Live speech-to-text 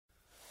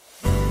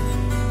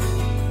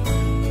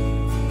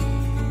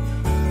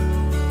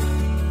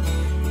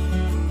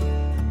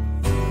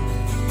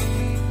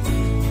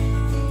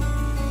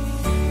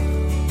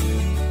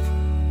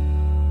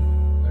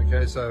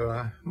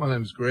My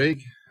name's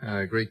Greg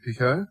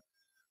Picot,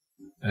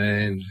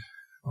 and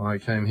I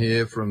came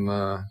here from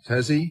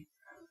Tassie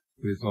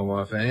with my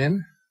wife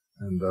Anne,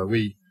 and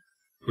we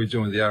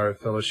joined the RF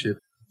Fellowship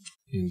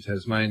in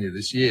Tasmania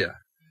this year.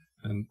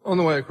 And on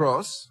the way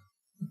across,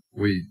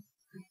 we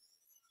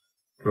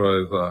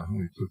drove,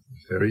 we took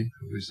the ferry,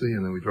 obviously,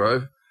 and then we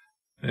drove.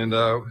 And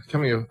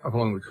coming up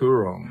along the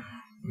Coorong,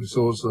 we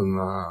saw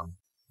some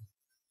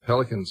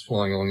pelicans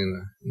flying along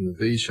in the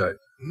V shape.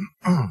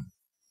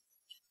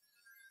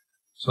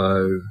 So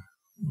I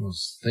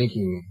was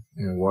thinking,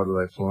 why do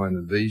they fly in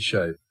the V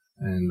shape?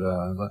 And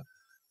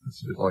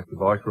it's a bit like the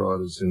bike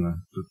riders in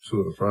the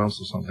Tour de France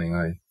or something.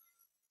 They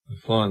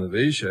fly in the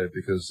V shape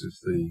because if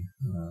the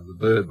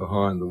bird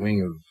behind the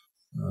wing of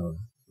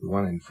the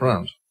one in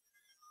front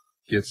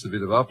gets a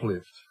bit of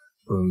uplift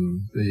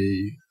from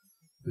the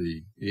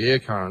air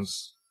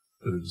currents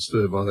that are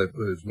disturbed by that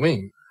bird's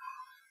wing,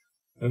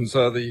 and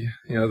so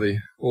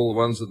all the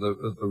ones at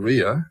the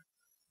rear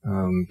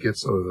get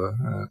sort of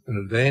an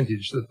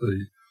advantage that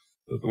the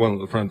one at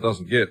the front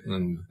doesn't get,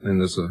 and then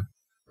there's a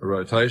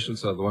rotation.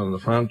 So the one in the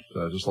front,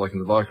 just like in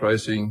the bike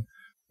racing,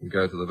 will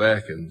go to the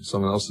back, and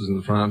someone else is in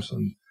the front,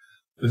 and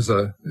there's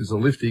a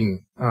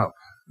lifting up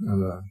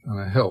and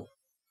a help.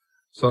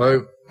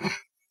 So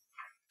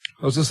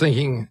I was just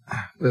thinking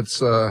that's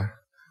the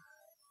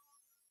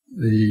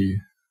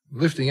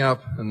lifting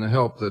up and the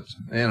help that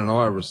Anne and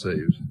I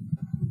received.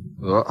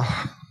 Oh,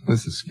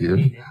 this is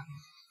scary.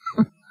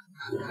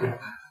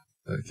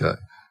 Okay,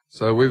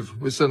 so we've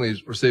certainly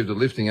received a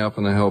lifting up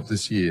and a help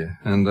this year,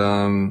 and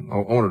I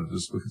wanted to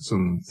just look at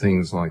some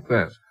things like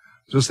that.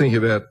 Just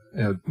thinking about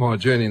my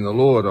journey in the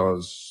Lord. I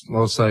was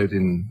saved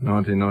in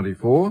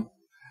 1994,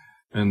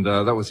 and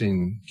that was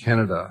in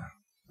Canada.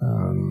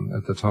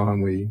 At the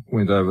time, we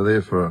went over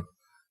there for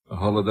a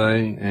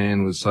holiday.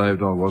 Anne was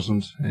saved, I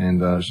wasn't,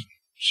 and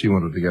she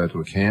wanted to go to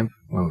a camp,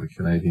 one of the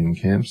Canadian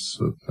camps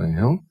that they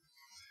held.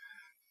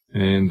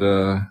 And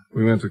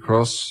we went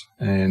across,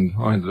 and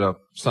I ended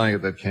up staying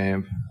at that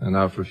camp, and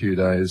after a few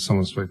days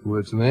someone spoke the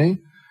word to me,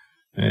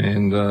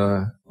 and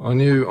I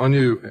knew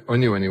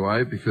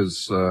anyway,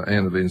 because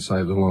Anne had been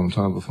saved a long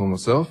time before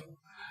myself,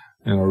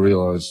 and I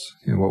realised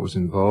what was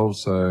involved.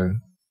 So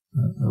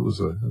that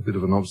was a bit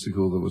of an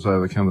obstacle that was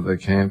overcome at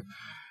that camp.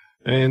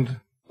 And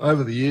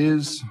over the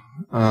years,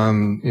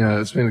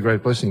 it's been a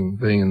great blessing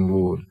being in the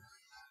Lord.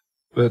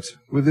 But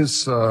with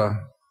this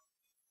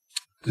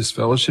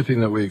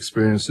fellowshipping that we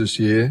experienced this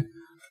year,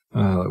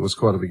 it was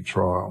quite a big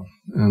trial.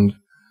 And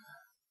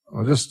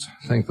I just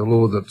thank the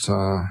Lord that,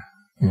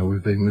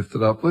 we've been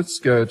lifted up. Let's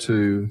go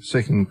to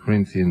 2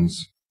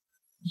 Corinthians.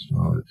 Just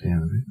write it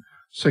down a bit.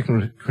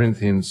 2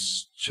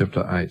 Corinthians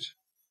chapter 8.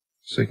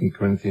 2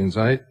 Corinthians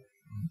 8,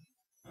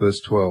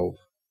 verse 12.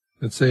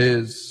 It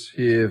says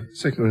here,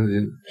 2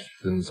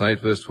 Corinthians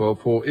 8, verse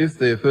 12, "For if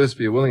there first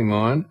be a willing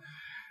mind,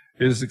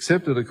 it is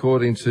accepted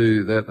according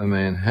to that a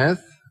man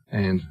hath,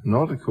 and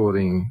not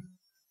according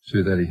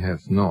to that he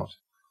hath not.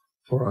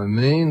 For I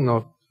mean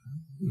not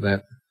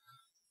that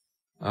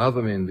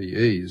other men be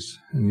eased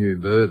and you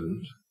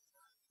burdened,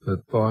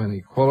 but by an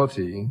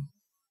equality,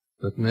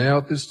 that now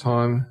at this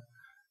time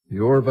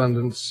your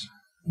abundance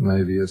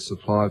may be a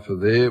supply for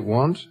their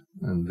want,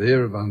 and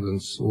their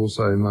abundance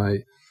also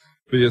may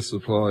be a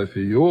supply for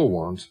your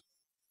want,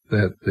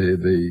 that there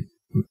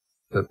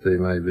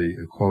may be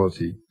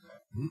equality.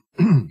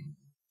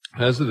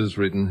 As it is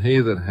written, he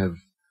that hath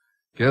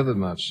gathered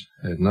much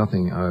had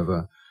nothing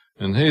over,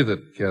 and he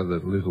that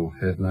gathered little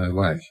had no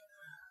lack."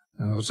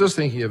 And I was just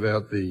thinking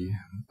about the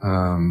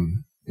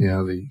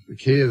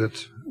care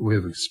that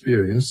we've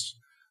experienced,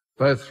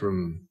 both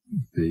from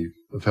the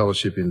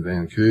fellowship in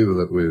Vancouver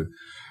that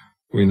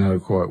we know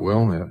quite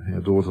well.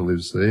 Our daughter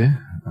lives there.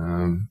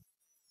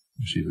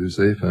 She lives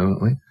there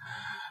permanently.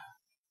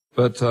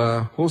 But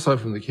also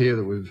from the care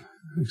that we've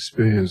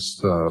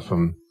experienced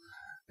from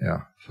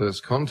our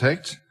first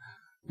contact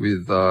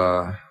with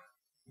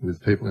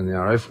people in the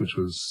RF, which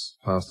was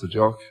Pastor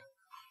Jock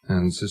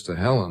and Sister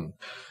Helen.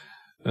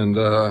 And,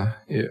 I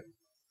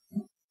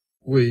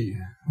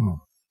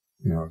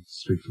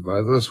speak for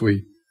both of us,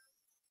 we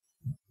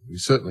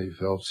certainly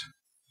felt,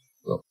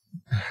 well,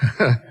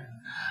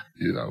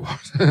 you know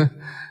what,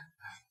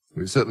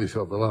 we certainly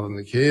felt the love and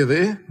the care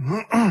there.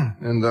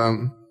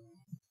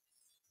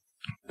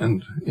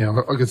 And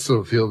I could sort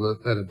of feel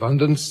that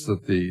abundance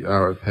that the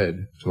RF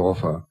had to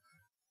offer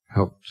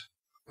helped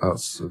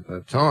us at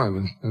that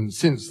time. And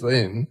since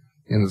then,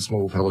 in the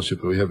small fellowship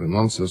that we have in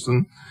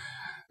Launceston,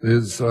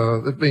 there's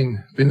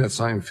been that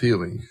same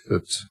feeling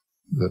that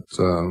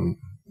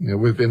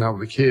we've been able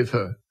to care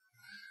for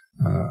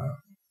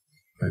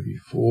maybe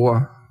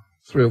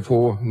 3 or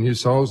 4 new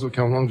souls that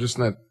come along just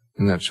in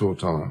that short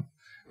time.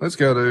 Let's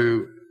go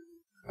to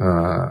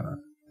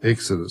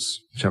Exodus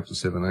chapter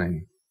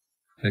 17.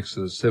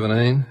 Exodus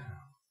 17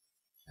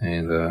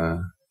 and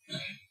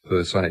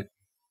verse 8.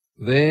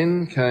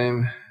 "Then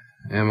came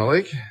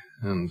Amalek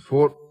and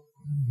fought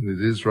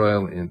with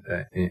Israel in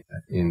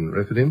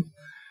Rephidim.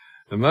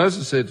 And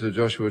Moses said to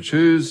Joshua,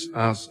 'Choose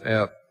us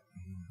out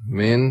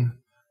men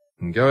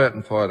and go out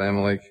and fight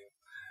Amalek.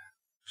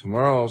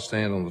 Tomorrow I'll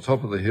stand on the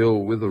top of the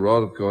hill with the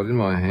rod of God in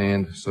my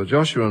hand. So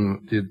Joshua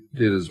did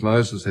as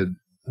Moses had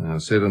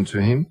said unto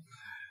him,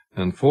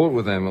 and fought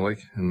with Amalek.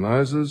 And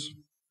Moses,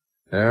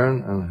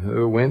 Aaron, and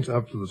Hur went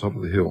up to the top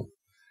of the hill.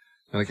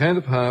 And it came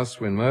to pass,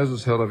 when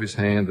Moses held up his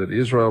hand, that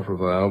Israel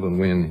prevailed, and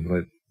when he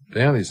let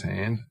down his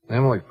hand,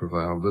 Amalek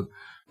prevailed. But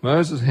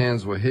Moses'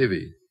 hands were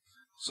heavy.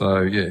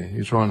 So, yeah,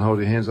 you try and hold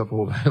your hands up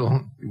all day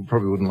long, it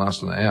probably wouldn't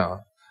last an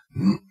hour.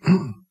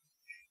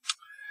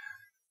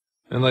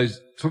 And they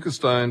took a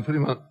stone,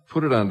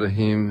 put it under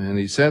him, and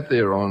he sat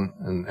thereon,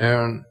 and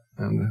Aaron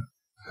and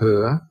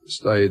Hur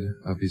stayed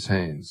up his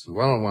hands, the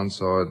one on one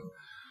side,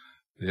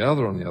 the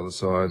other on the other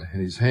side,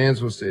 and his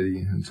hands were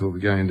steady until the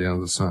going down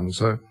of the sun.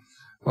 So,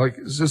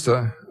 it's just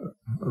a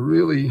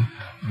really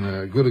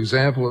good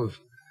example of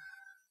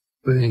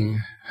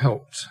being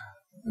helped.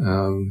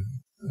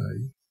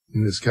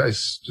 In this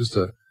case, just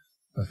a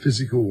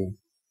physical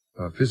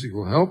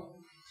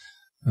help,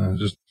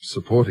 just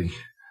supporting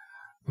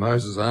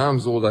Moses'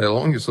 arms all day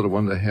long. You sort of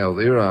wonder how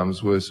their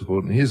arms were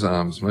supporting his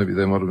arms. Maybe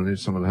they might have needed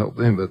someone to help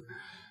them, but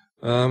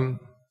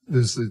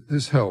there's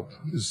this help,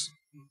 this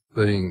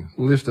being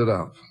lifted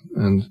up,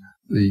 and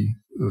the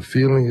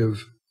feeling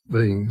of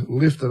being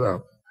lifted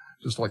up,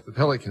 just like the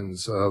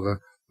pelicans, the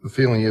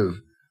feeling of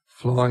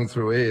flying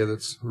through air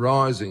that's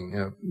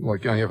rising,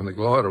 like going up in the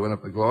glider. I went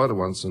up the glider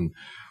once, and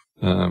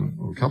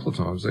a couple of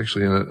times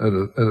actually,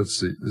 and it's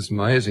this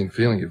amazing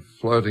feeling of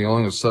floating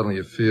along, and suddenly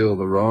you feel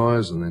the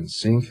rise and then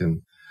sink,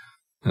 and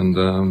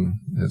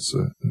it's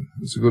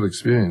a good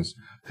experience.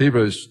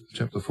 Hebrews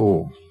chapter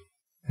 4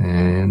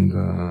 and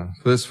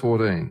verse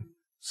 14.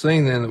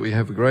 Seeing then that we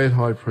have a great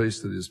high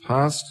priest that is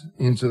passed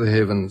into the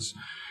heavens,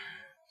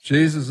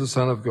 Jesus the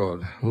Son of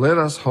God, let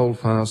us hold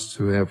fast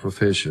to our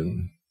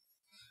profession.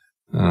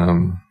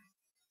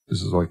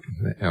 This is like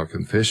our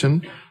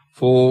confession.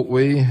 For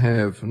we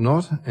have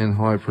not an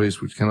high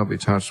priest which cannot be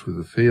touched with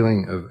the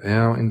feeling of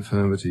our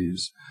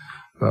infirmities,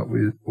 but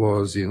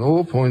was in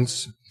all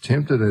points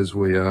tempted as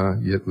we are,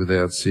 yet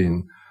without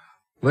sin.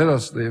 Let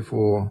us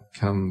therefore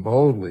come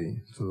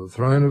boldly to the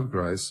throne of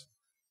grace,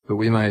 that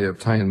we may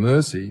obtain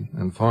mercy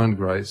and find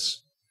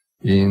grace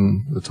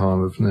in the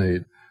time of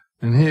need.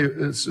 And here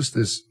it's just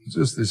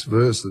this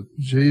verse that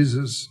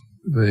Jesus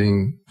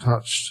being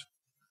touched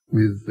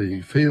with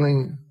the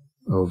feeling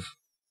of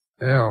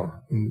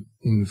our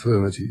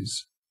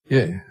infirmities.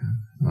 Yeah.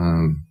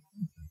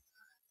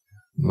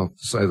 Not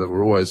to say that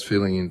we're always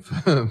feeling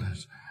infirm,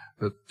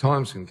 but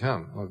times can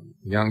come. Like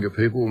younger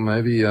people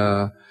maybe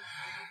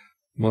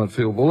might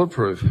feel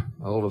bulletproof.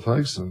 Older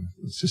folks, and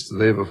the sister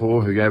there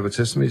before who gave a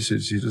testimony, she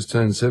just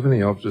turned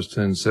 70. I've just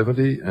turned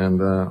 70,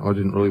 and I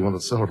didn't really want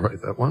to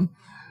celebrate that one.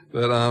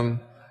 But, and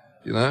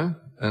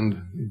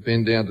you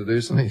bend down to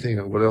do something, you think,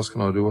 what else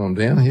can I do when I'm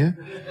down here?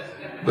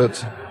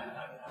 But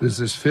there's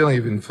this feeling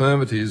of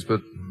infirmities,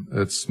 but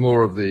it's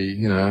more of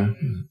the,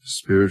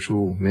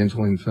 spiritual,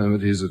 mental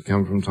infirmities that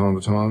come from time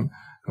to time.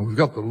 And we've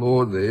got the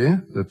Lord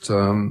there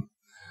that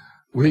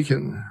we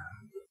can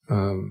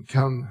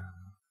come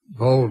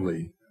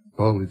boldly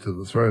to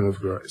the throne of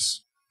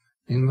grace.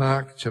 In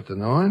Mark chapter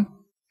 9,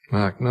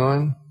 Mark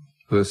 9,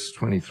 verse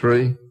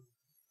 23,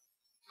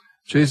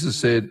 Jesus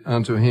said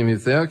unto him,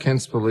 If thou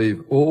canst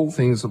believe, all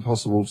things are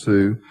possible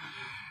to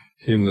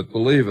him that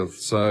believeth.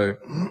 So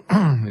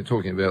you're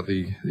talking about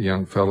the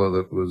young fellow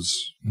that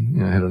was,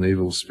 had an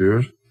evil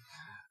spirit.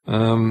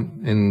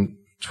 In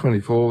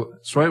 24,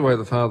 straightway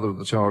the father of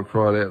the child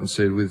cried out and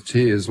said with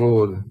tears,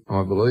 Lord,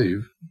 I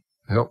believe,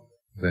 help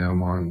thou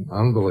mine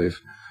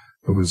unbelief.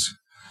 It was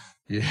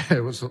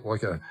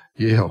like I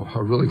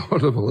really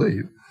want to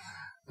believe.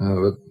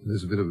 But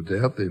there's a bit of a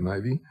doubt there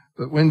maybe.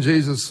 But when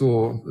Jesus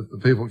saw that the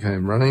people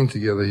came running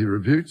together, he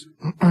rebuked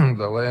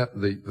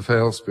the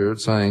foul spirit,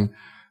 saying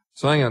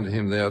unto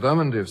him, Thou dumb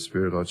and deaf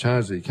spirit, I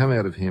charge thee, come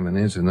out of him and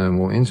enter no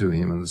more into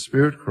him. And the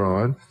spirit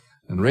cried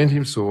and rent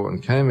him sore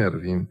and came out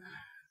of him,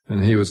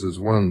 and he was as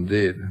one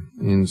dead,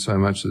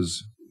 insomuch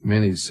as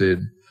many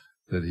said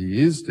that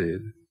he is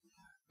dead.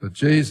 But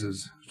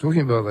Jesus took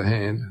him by the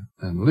hand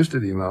and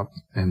lifted him up,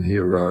 and he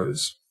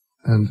arose.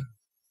 And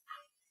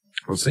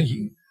I was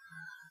thinking,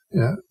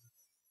 there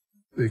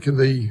can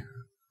be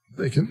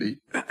there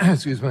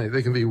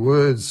can be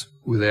words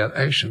without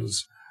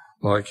actions,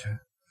 like,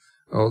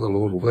 oh, the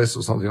Lord will bless,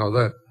 or something like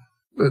that.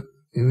 But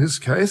in this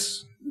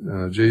case,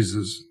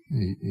 Jesus,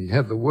 he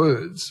had the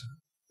words,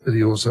 but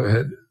he also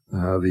had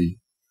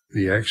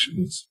the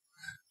actions.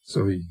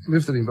 So he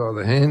lifted him by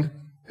the hand,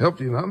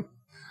 helped him up,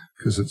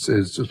 because it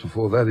says just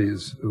before that it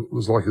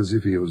was like as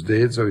if he was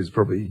dead, so he's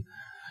probably,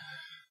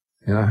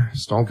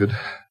 stonkered.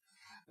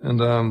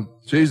 And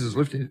Jesus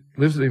lifted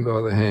him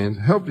by the hand,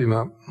 helped him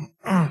up,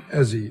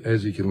 as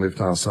he can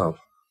lift us up.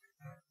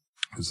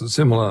 It's a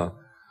similar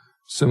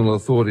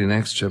thought in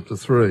Acts chapter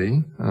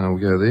 3. We'll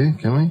go there,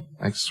 can we?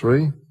 Acts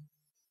 3,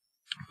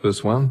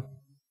 verse 1.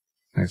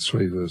 Acts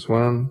 3, verse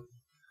 1.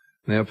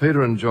 Now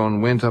Peter and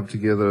John went up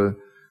together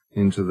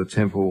into the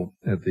temple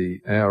at the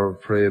hour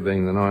of prayer,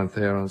 being the 9th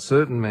hour, and a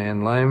certain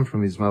man, lame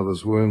from his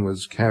mother's womb,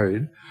 was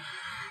carried,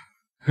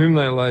 whom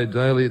they laid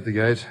daily at the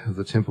gate of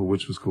the temple,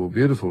 which was called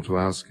Beautiful, to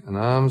ask an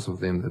alms of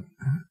them that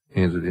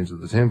entered into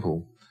the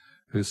temple,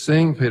 who,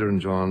 seeing Peter and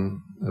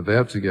John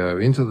about to go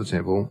into the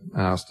temple,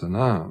 asked an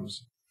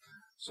alms.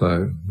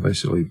 So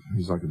basically,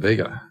 he's like a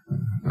beggar,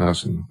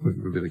 asking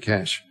for a bit of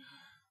cash.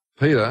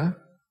 Peter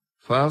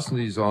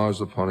fastened his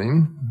eyes upon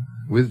him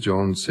with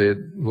John,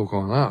 said, "Look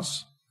on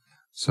us."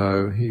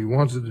 So he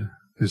wanted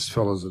this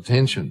fellow's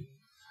attention,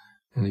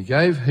 and he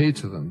gave heed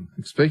to them,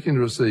 expecting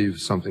to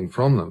receive something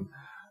from them.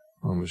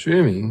 I'm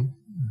assuming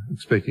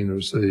expecting to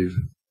receive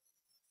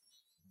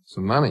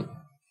some money.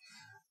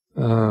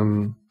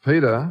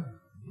 Peter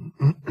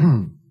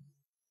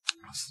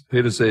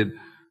said,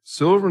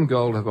 "Silver and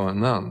gold have I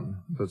none,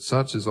 but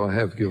such as I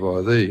have give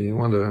I thee." I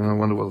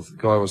wonder what the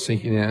guy was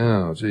thinking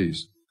now. Oh,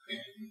 geez,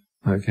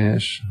 no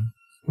cash.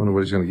 Wonder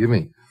what he's going to give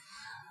me.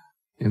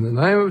 "In the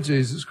name of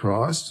Jesus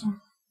Christ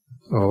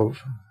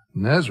of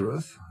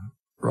Nazareth,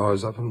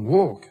 rise up and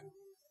walk."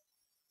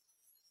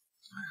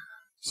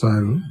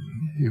 So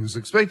he was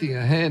expecting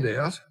a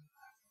handout,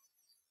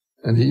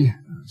 and he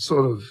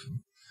sort of,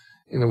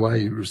 in a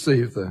way,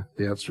 received the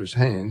outstretched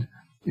hand.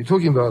 He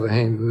took him by the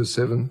hand, verse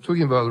 7, took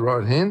him by the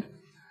right hand,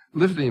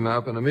 lifted him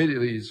up, and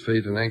immediately his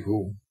feet and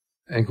ankle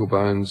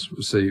bones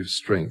received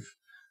strength.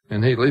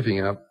 And he, leaping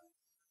up,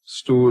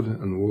 stood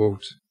and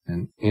walked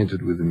and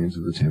entered with them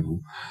into the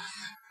temple,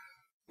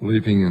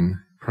 leaping and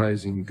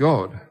praising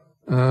God.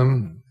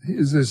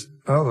 Here's this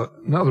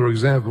another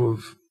example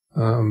of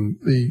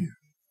the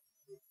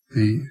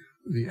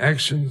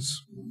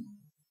actions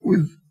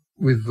with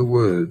the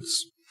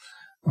words.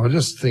 I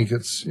just think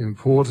it's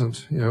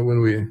important,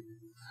 when we're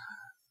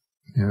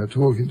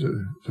talking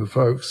to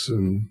folks,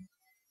 and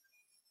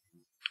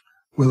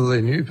whether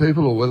they're new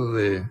people or whether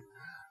they're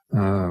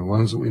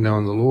ones that we know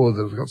in the Lord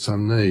that have got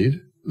some need,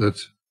 that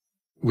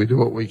we do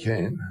what we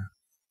can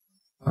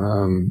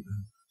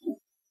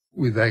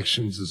with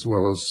actions as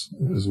well as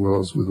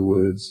with the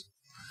words.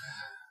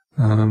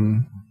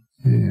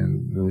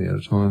 Nearly out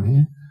of time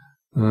here.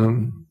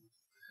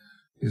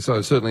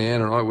 So certainly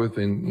Anne and I, we've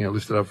been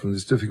lifted up from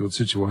this difficult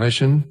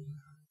situation.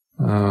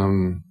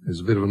 It's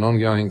a bit of an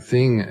ongoing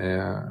thing.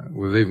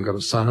 We've even got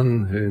a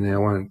son who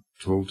now won't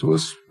talk to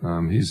us.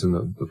 He's in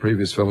the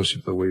previous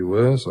fellowship that we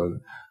were, so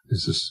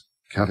there's this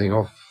cutting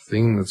off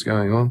thing that's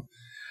going on.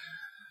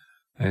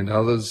 And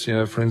others,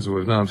 friends that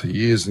we've known for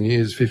years and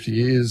years, 50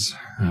 years,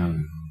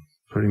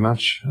 pretty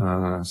much,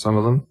 some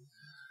of them.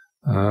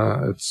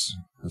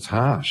 It's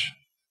harsh,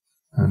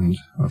 and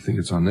I think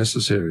it's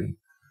unnecessary.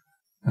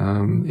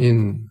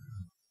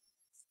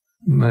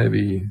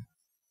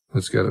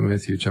 Let's go to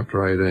Matthew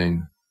chapter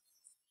 18,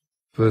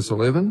 verse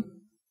 11.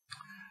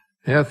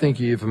 "How think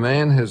ye, if a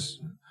man has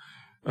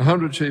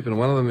 100 sheep and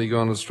one of them be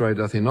gone astray,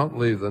 doth he not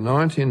leave the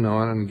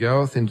 99 and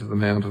goeth into the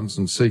mountains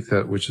and seek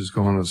that which is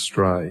gone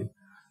astray?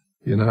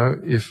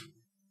 If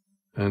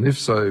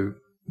so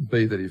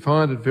be that he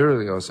find it,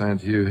 verily I say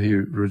unto you, he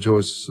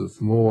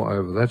rejoiceth more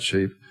over that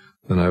sheep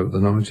than over the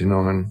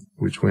 99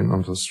 which went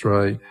not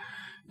astray."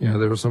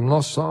 There are some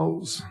lost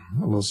souls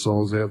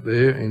out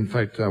there. In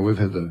fact, we've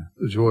had the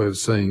joy of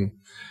seeing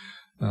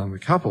a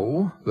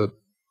couple that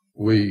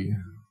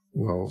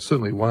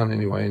certainly one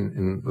anyway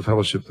in the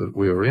fellowship that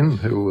we were in,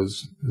 who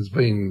has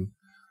been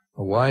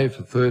away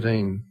for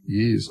 13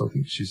 years, I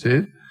think she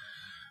said,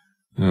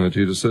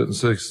 due to certain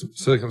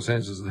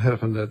circumstances that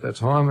happened at that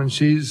time, and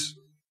she's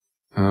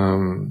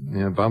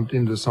bumped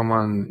into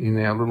someone in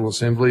our little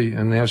assembly,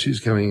 and now she's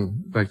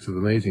coming back to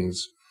the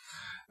meetings.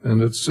 And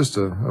it's just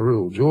a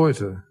real joy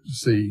to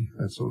see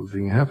that sort of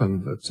thing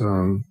happen,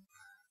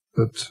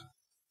 that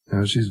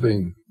she's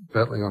been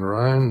battling on her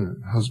own.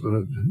 Her husband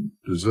had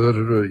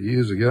deserted her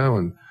years ago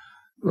and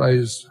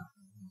raised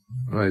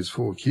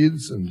 4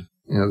 kids, and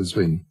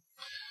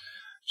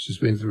she's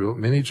been through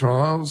many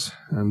trials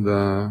and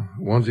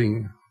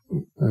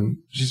and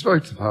she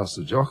spoke to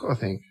Pastor Jock, I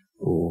think,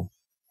 or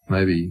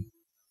maybe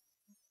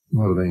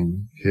might have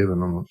been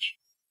Kevin, I'm not sure.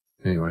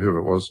 Anyway, whoever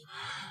it was.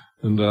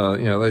 And,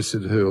 they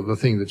said to her, the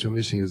thing that you're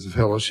missing is the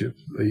fellowship,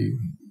 the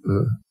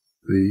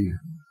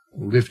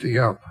lifting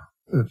up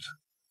that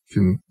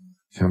can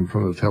come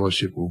from the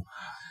fellowship. Well,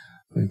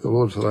 thank the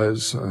Lord for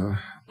those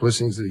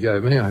blessings that he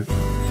gave me. I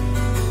hope